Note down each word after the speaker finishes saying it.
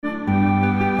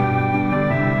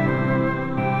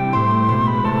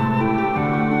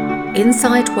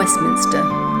Inside Westminster.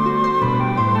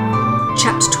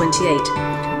 Chapter 28.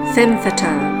 Femme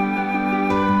Fatale.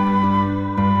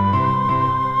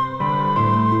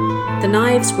 The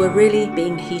knives were really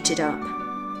being heated up.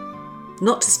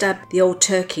 Not to stab the old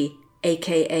turkey,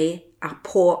 aka our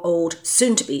poor old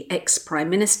soon-to-be ex-Prime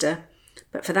Minister,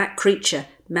 but for that creature,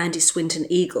 Mandy Swinton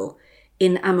Eagle,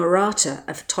 inamorata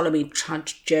of Ptolemy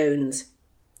Trudge Jones.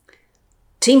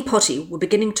 Team Potty were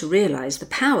beginning to realise the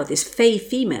power this fey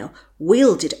female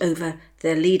wielded over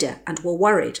their leader and were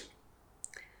worried.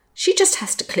 "She just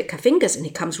has to click her fingers and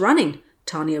he comes running,"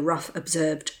 Tanya Ruff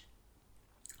observed.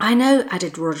 "I know,"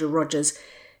 added Roger Rogers.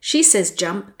 "She says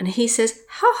jump and he says,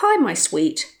 'How high, my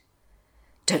sweet?'"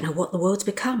 "Don't know what the world's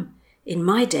become. In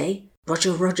my day,"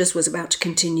 Roger Rogers was about to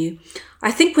continue, "I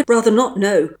think we'd rather not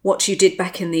know what you did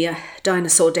back in the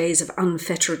dinosaur days of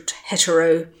unfettered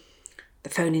hetero." The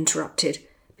phone interrupted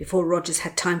before Rogers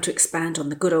had time to expand on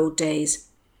the good old days.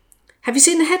 "Have you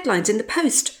seen the headlines in the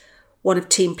Post?" one of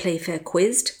Team Playfair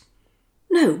quizzed.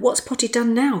 "No, what's Potty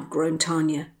done now?" groaned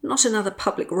Tanya. "Not another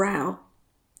public row?"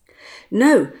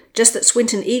 "No, just that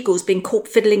Swinton Eagle's been caught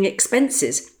fiddling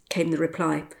expenses," came the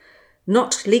reply.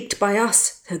 "Not leaked by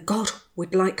us, though God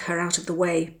would like her out of the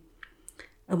way."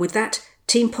 And with that,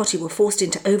 Team Potty were forced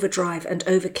into overdrive and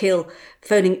overkill,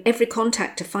 phoning every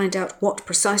contact to find out what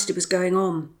precisely was going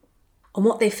on. And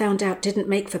what they found out didn't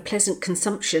make for pleasant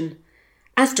consumption.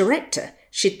 As director,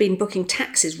 she'd been booking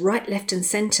taxis right, left and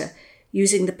centre,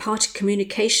 using the party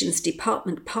communications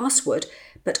department password,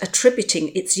 but attributing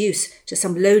its use to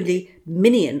some lowly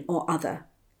minion or other.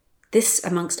 This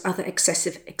amongst other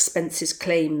excessive expenses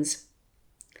claims.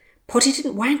 "Potty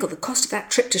didn't wangle the cost of that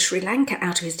trip to Sri Lanka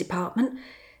out of his department.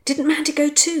 Didn't Mandy go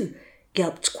too?"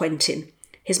 yelped Quentin,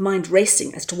 his mind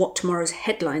racing as to what tomorrow's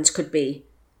headlines could be.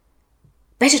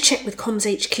 "Better check with Comms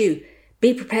HQ.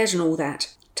 Be prepared and all that,"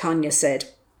 Tanya said.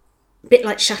 "Bit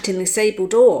like shutting the sable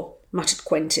door," muttered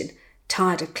Quentin,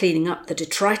 tired of cleaning up the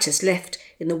detritus left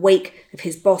in the wake of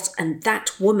his boss and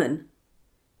that woman.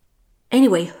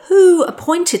 "Anyway, who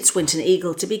appointed Swinton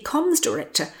Eagle to be comms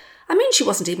director? I mean, she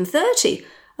wasn't even 30.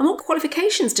 And what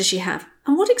qualifications does she have?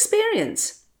 And what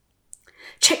experience?"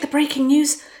 "Check the breaking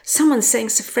news. Someone's saying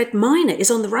Sir Fred Minor is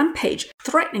on the rampage,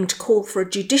 threatening to call for a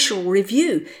judicial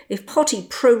review if Potty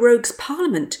prorogues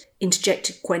Parliament,"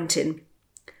 interjected Quentin.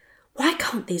 "Why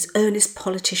can't these earnest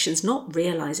politicians not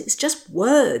realise it's just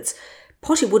words?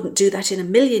 Potty wouldn't do that in a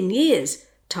million years,"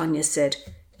 Tanya said.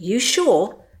 "You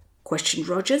sure?" questioned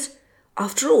Rogers.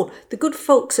 "After all, the good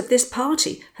folks of this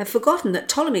party have forgotten that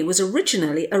Ptolemy was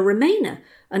originally a Remainer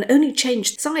and only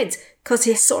changed sides because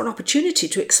he saw an opportunity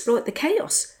to exploit the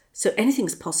chaos. So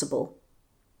anything's possible."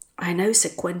 "I know,"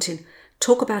 said Quentin.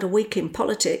 "Talk about a week in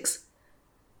politics."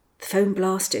 The phone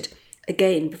blasted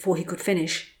again before he could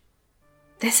finish.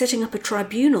 "They're setting up a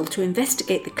tribunal to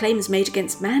investigate the claims made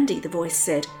against Mandy," the voice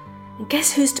said. "And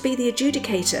guess who's to be the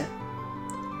adjudicator?"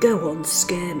 "Go on,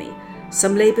 scare me.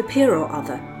 Some Labour peer or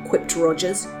other," quipped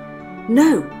Rogers.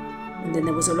 "No." And then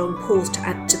there was a long pause to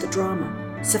add to the drama.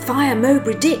 "Sophia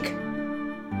Mowbray Dick."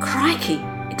 "Crikey,"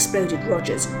 exploded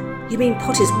Rogers. "You mean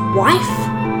Potty's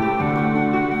wife?"